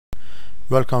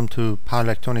Welcome to Power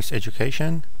Electronics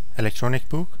Education Electronic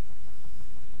Book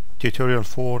Tutorial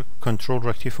for Control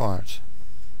Rectifiers.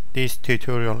 This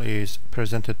tutorial is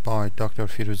presented by Dr.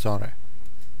 FIRUZ ZARE.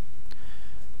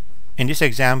 In this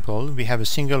example, we have a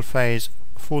single phase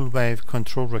full wave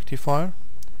control rectifier,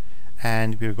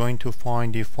 and we're going to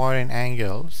find the firing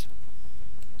angles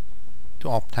to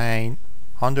obtain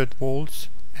 100 volts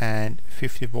and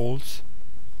 50 volts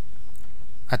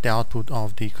at the output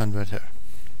of the converter.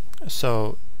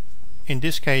 So in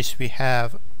this case we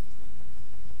have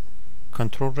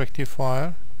control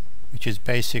rectifier, which is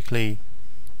basically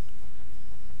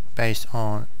based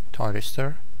on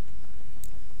thyristor,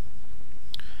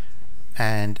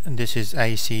 and this is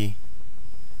AC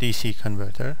DC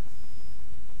converter.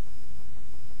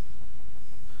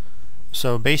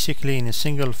 So basically in a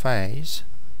single phase,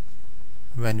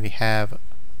 when we have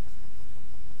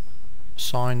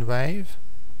sine wave,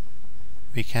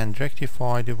 we can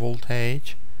rectify the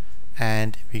voltage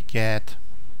and we get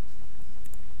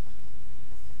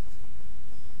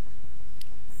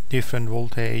different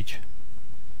voltage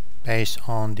based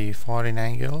on the firing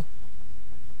angle.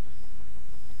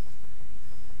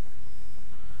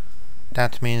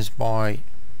 That means by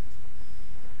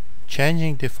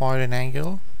changing the firing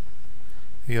angle,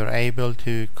 we are able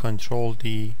to control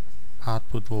the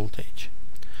output voltage.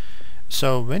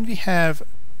 So when we have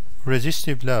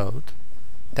resistive load,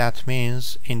 that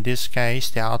means in this case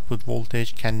the output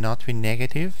voltage cannot be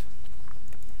negative.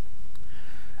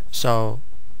 So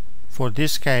for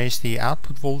this case the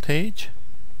output voltage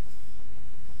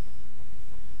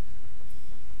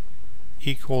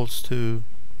equals to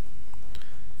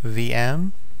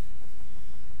Vm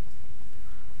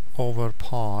over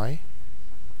pi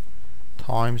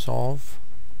times of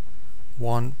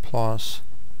 1 plus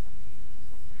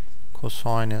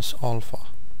cosinus alpha.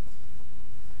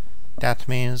 That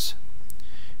means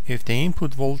if the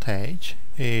input voltage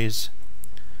is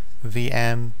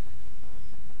Vm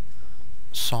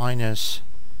sinus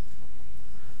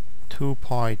 2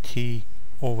 pi t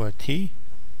over t,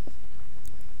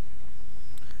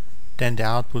 then the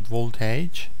output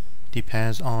voltage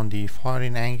depends on the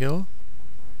firing angle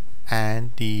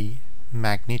and the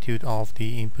magnitude of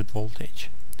the input voltage.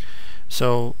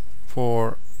 So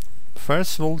for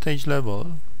first voltage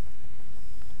level,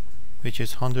 which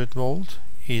is 100 volt,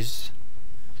 is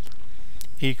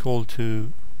equal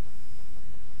to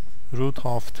root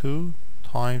of 2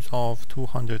 times of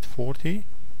 240,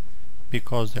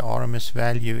 because the RMS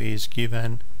value is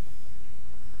given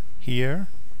here,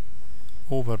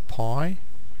 over pi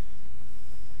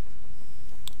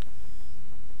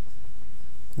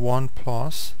 1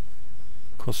 plus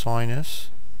cosinus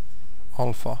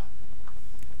alpha.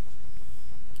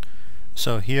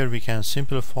 So here we can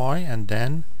simplify, and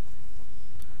then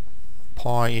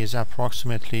pi is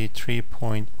approximately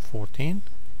 3.14,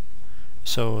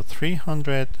 so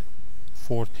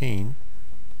 314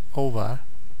 over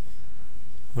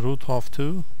root of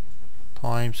 2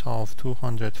 times of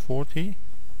 240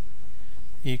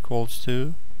 equals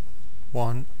to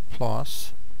 1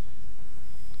 plus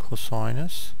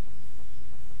cosinus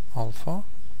alpha,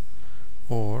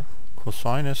 or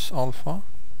cosinus alpha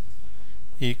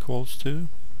equals to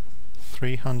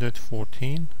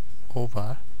 314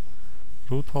 over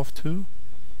root of 2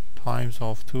 times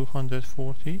of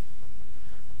 240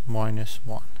 minus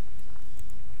 1.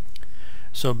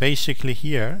 So basically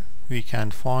here we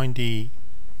can find the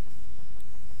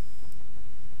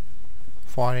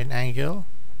firing angle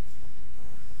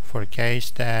for a case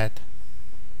that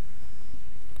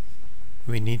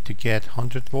we need to get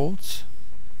 100 volts.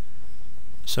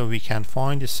 So we can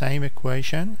find the same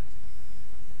equation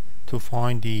to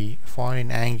find the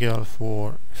firing angle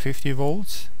for 50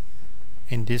 volts.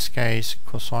 In this case,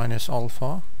 cosinus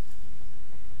alpha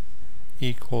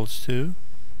equals to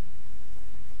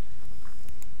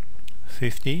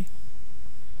 50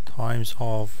 times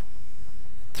of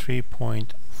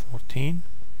 3.14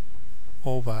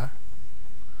 over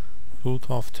root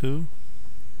of 2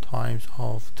 times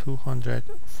of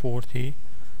 240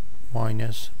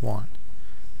 minus 1.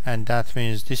 And that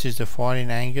means this is the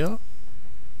firing angle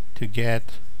to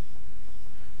get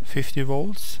 50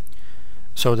 volts.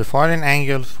 So the firing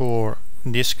angle for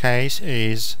this case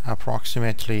is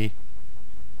approximately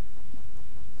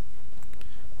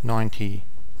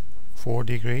 94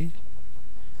 degrees,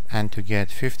 and to get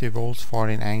 50 volts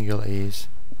firing angle is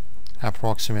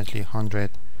approximately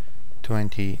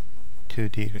 122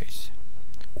 degrees.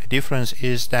 The difference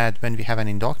is that when we have an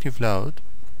inductive load,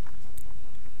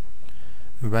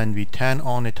 when we turn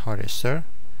on a thyristor,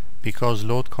 because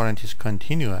load current is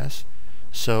continuous,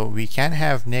 so we can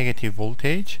have negative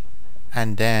voltage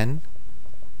and then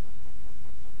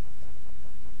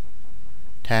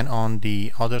turn on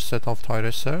the other set of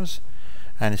thyristors,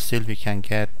 and still we can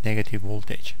get negative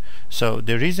voltage. So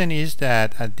the reason is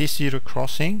that at this zero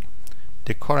crossing,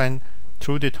 the current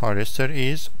through the thyristor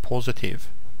is positive.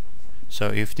 So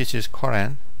if this is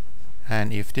current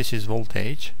and if this is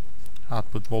voltage,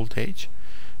 output voltage,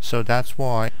 so that's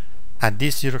why at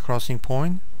this zero crossing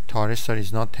point thyristor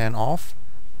is not turned off.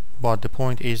 But the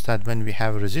point is that when we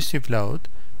have a resistive load,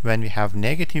 when we have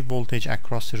negative voltage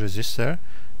across the resistor,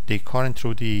 the current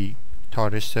through the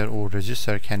thyristor or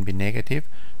resistor can be negative.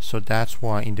 So that's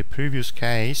why in the previous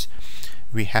case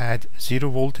we had zero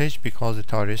voltage because the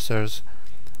thyristors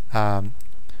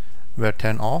were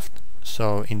turned off.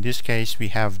 So in this case we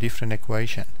have different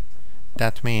equation.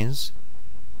 That means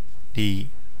the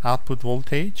output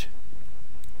voltage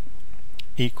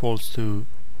equals to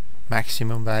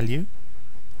maximum value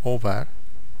over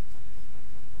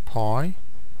pi,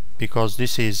 because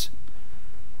this is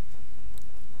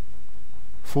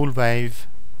full wave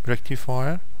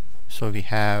rectifier, so we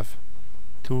have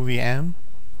 2Vm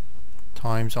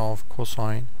times of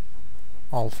cosine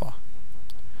alpha.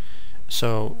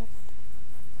 So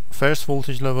first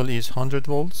voltage level is 100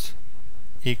 volts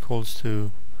equals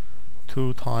to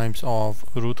 2 times of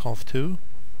root of 2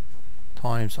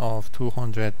 times of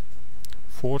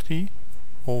 240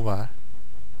 over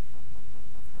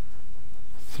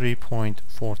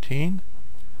 3.14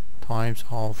 times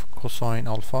of cosine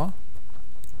alpha.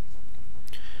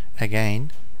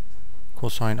 Again,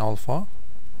 cosine alpha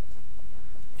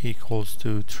equals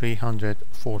to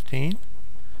 314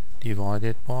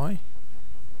 divided by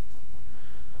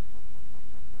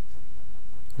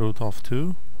root of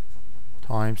 2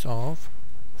 times of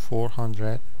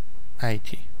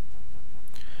 480.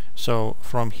 So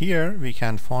from here we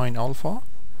can find alpha,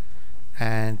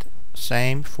 and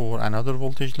same for another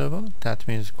voltage level. That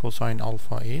means cosine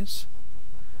alpha is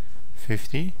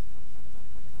 50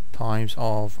 times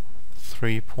of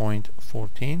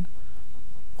 3.14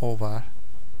 over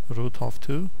root of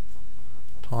 2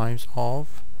 times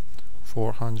of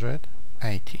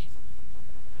 480.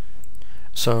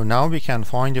 So now we can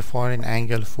find the firing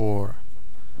angle for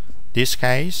this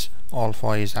case.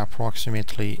 Alpha is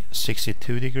approximately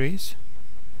 62 degrees.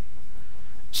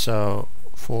 So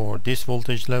for this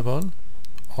voltage level,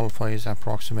 alpha is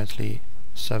approximately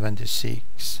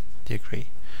 76 degree.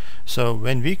 So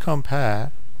when we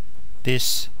compare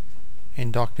this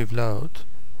inductive load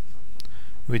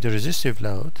with the resistive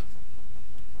load,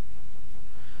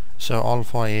 so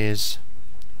alpha is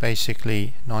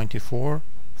basically 94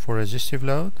 for resistive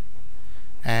load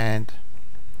and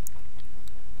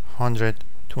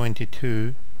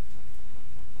 122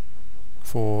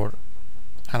 for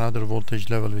another voltage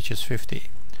level, which is 50.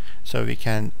 So we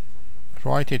can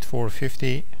write it for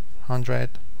 50, 100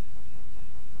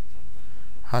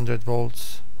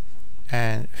 volts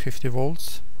and 50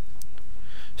 volts.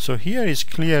 So here is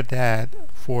clear that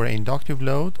for inductive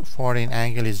load, firing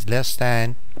angle is less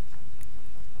than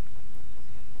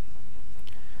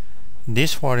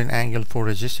this firing angle for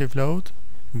resistive load,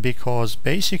 because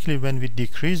basically when we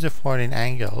decrease the firing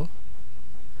angle,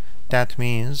 that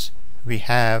means we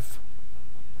have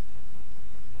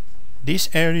this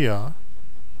area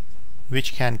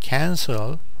which can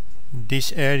cancel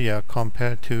this area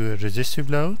compared to resistive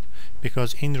load,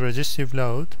 because in resistive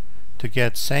load to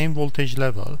get same voltage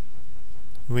level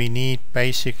we need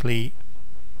basically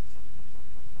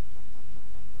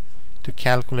to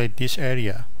calculate this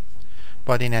area.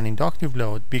 But in an inductive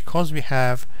load, because we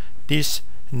have this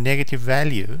negative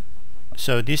value,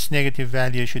 so this negative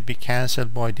value should be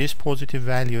cancelled by this positive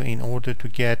value in order to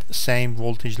get same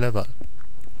voltage level.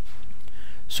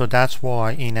 So that's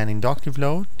why in an inductive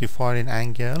load the firing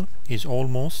angle is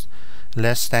almost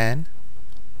less than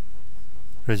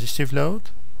resistive load,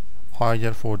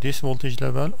 either for this voltage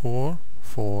level or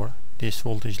for this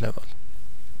voltage level.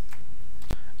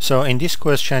 So in this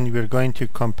question we're going to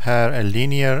compare a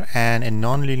linear and a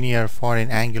non-linear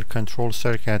firing angle control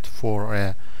circuit for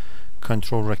a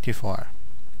control rectifier.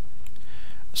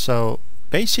 So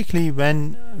basically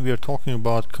when we're talking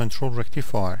about control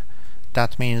rectifier,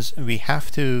 that means we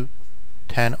have to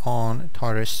turn on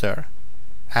thyristor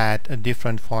at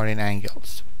different firing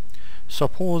angles.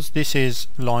 Suppose this is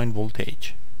line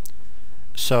voltage.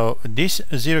 So this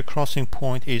zero crossing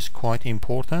point is quite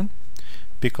important,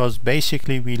 because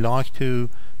basically we like to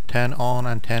turn on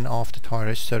and turn off the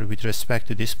thyristor with respect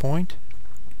to this point.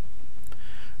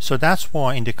 So that's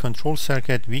why in the control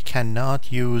circuit we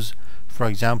cannot use, for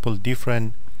example,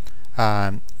 different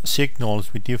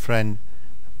signals with different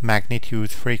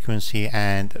magnitude, frequency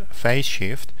and phase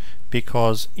shift,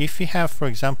 because if we have, for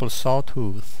example,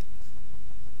 sawtooth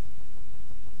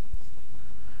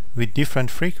with different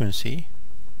frequency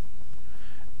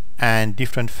and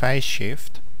different phase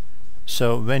shift.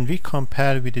 So when we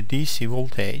compare with the DC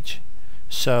voltage,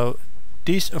 so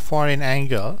this firing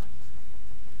angle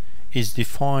is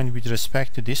defined with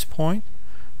respect to this point,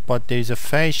 but there is a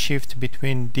phase shift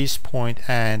between this point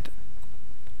and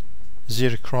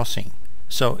zero crossing.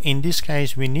 So in this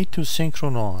case we need to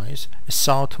synchronize a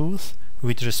sawtooth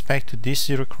with respect to this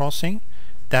zero crossing.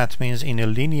 That means in a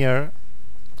linear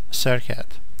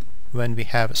circuit, when we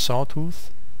have a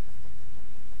sawtooth,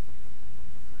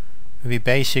 we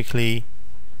basically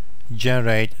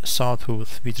generate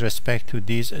sawtooth with respect to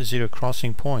these zero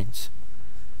crossing points.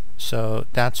 So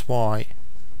that's why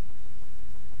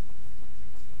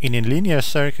in a linear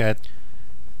circuit,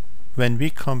 when we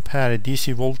compare a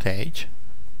DC voltage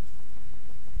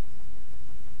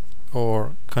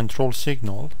or control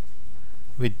signal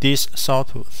with this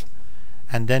sawtooth,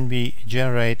 and then we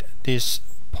generate this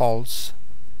pulse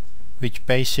which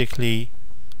basically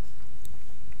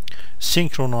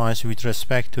synchronize with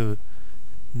respect to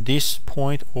this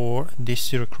point or this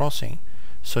zero crossing.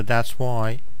 So that's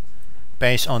why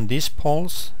based on this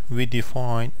pulse we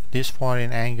define this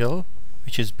firing angle,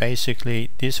 which is basically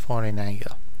this firing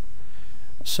angle.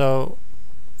 So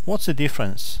what's the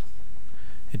difference?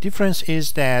 The difference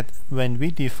is that when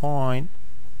we define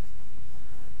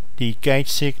the gauge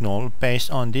signal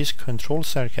based on this control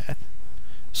circuit,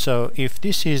 so if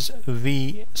this is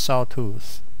V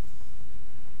sawtooth,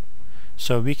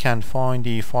 so we can find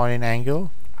the firing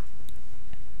angle.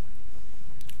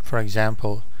 For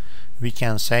example, we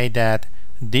can say that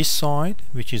this side,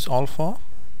 which is alpha,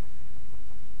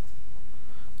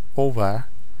 over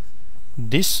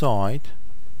this side,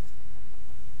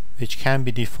 which can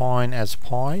be defined as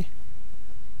pi,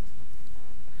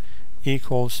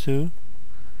 equals to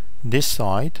this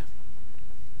side,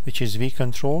 which is V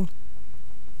control,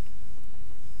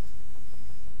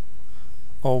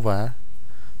 over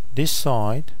this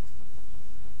side,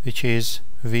 which is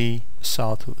V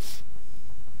sawtooth.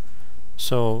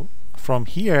 So from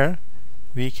here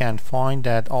we can find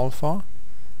that alpha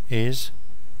is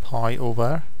pi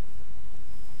over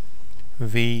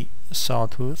V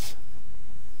sawtooth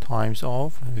times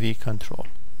of V control.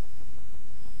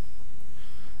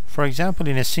 For example,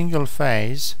 in a single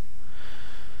phase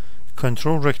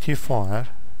control rectifier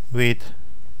with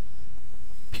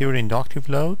pure inductive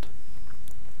load,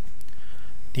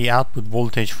 the output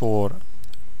voltage for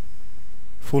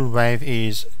full wave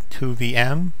is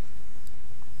 2Vm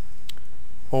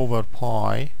over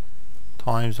pi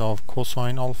times of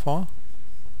cosine alpha,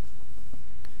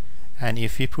 and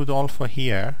if we put alpha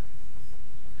here,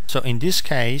 so in this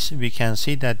case we can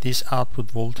see that this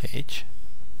output voltage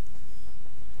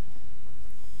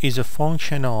is a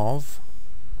function of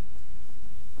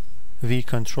V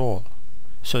control.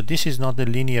 So this is not a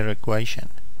linear equation.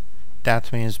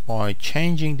 That means by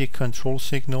changing the control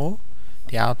signal,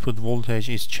 the output voltage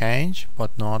is changed, but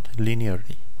not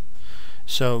linearly.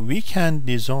 So we can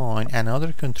design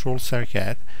another control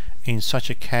circuit in such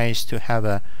a case to have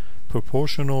a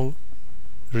proportional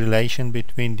relation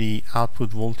between the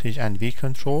output voltage and V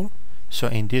control. So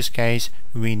in this case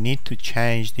we need to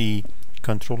change the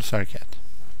control circuit.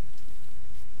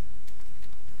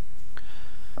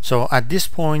 So at this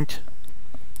point,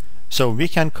 so we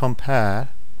can compare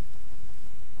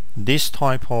this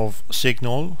type of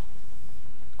signal,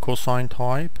 cosine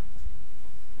type,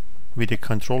 with the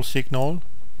control signal.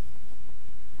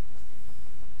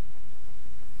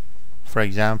 For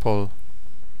example,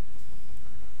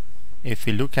 if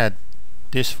we look at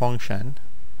this function,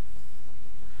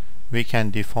 we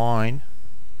can define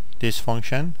this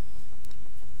function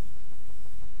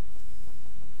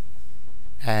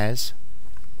as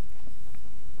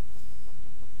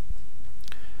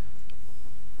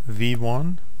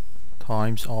V1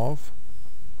 times of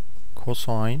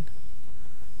cosine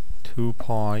 2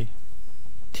 pi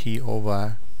t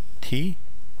over t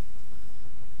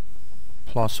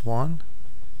plus 1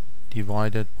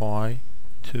 divided by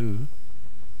 2.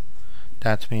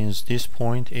 That means this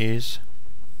point is,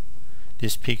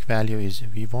 this peak value is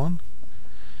V1.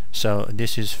 So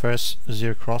this is first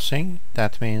zero crossing.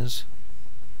 That means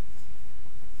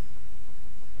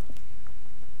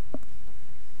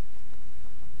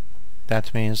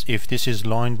if this is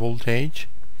line voltage,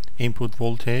 input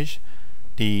voltage,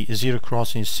 the zero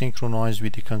crossing is synchronized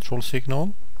with the control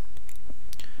signal.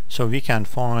 So we can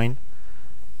find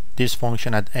this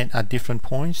function at different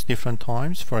points, different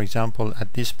times. For example,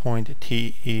 at this point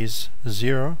t is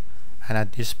 0, and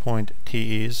at this point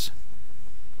t is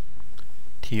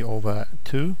t over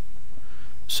 2.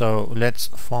 So let's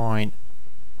find,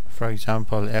 for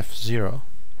example, f0.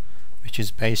 which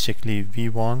is basically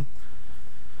V1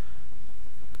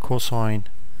 cosine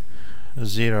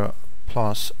 0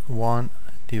 plus 1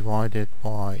 divided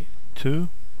by 2,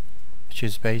 which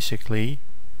is basically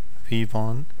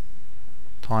V1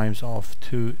 times of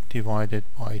 2 divided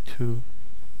by 2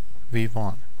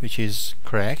 V1, which is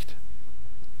correct,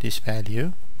 this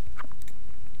value.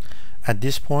 At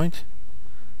this point,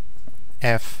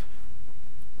 f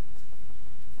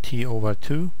t over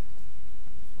 2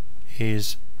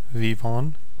 is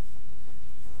V1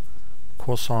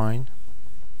 cosine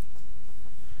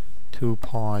 2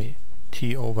 pi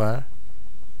t over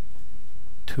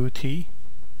 2t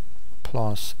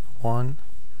plus 1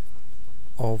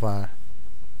 over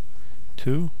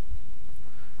 2,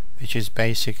 which is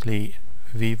basically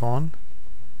V1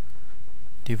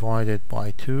 divided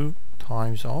by 2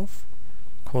 times of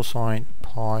cosine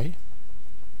pi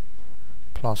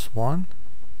plus 1.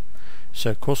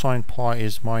 So cosine pi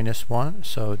is minus 1,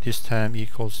 so this term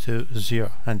equals to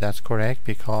 0, and that's correct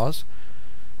because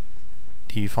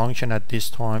the function at this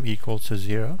time equals to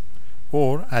 0.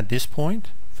 Or at this point,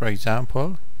 for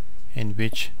example, in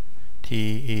which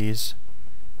t is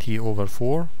t over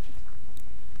 4,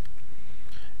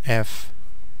 f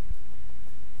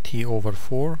t over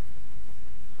 4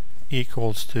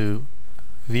 equals to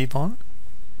V1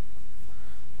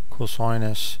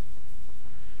 cosinus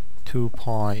 2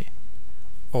 pi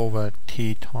over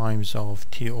t times of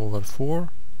t over 4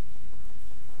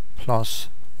 plus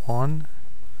 1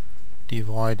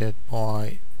 divided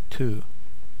by 2,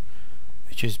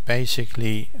 which is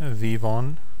basically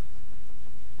V1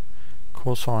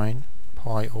 cosine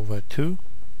pi over 2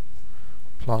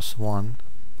 plus 1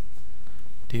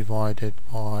 divided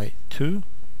by 2,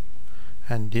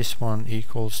 and this one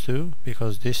equals to,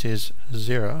 because this is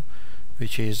 0,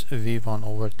 which is V1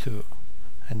 over 2,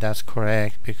 and that's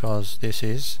correct because this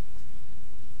is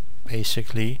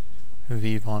basically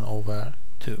V1 over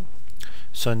 2.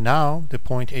 So now the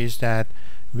point is that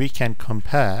we can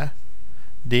compare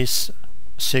this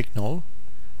signal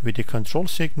with the control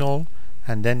signal,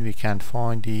 and then we can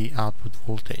find the output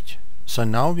voltage. So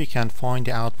now we can find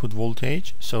the output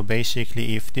voltage. So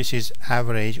basically, if this is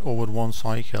average over one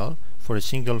cycle for a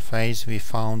single phase, we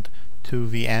found 2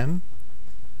 Vm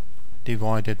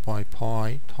divided by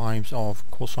pi times of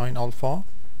cosine alpha.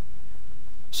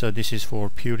 So this is for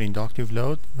pure inductive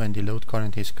load when the load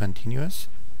current is continuous.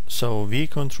 So V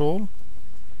control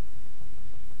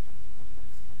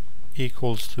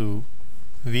equals to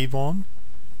V1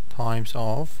 times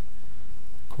of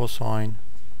cosine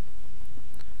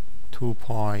 2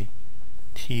 pi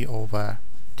t over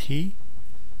t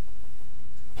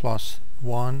plus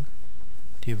 1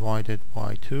 divided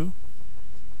by 2.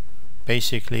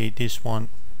 Basically this one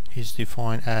is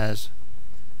defined as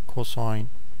cosine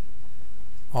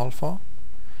alpha.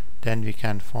 Then we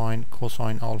can find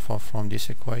cosine alpha from this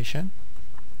equation,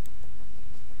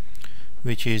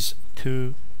 which is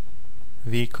 2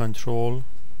 V control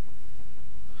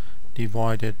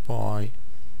divided by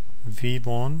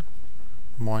V1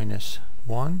 minus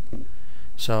 1.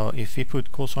 So if we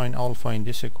put cosine alpha in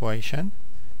this equation,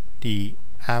 the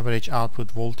average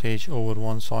output voltage over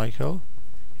one cycle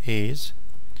is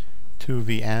 2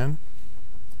 Vm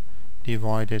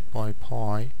divided by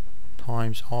pi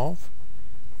times of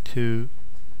 2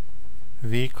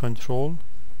 V control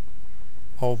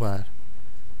over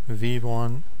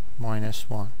V1 minus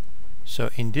 1. So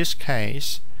in this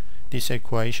case, this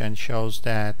equation shows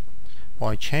that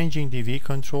by changing the V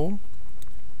control,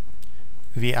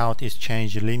 V out is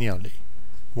changed linearly,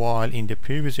 while in the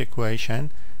previous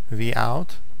equation, V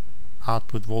out,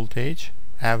 output voltage,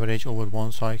 average over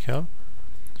one cycle,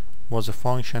 was a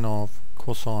function of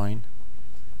cosine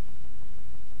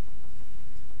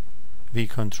V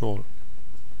control.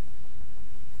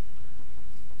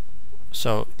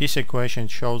 So this equation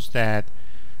shows that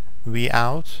V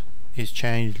out is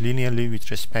changed linearly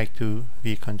with respect to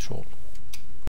V control.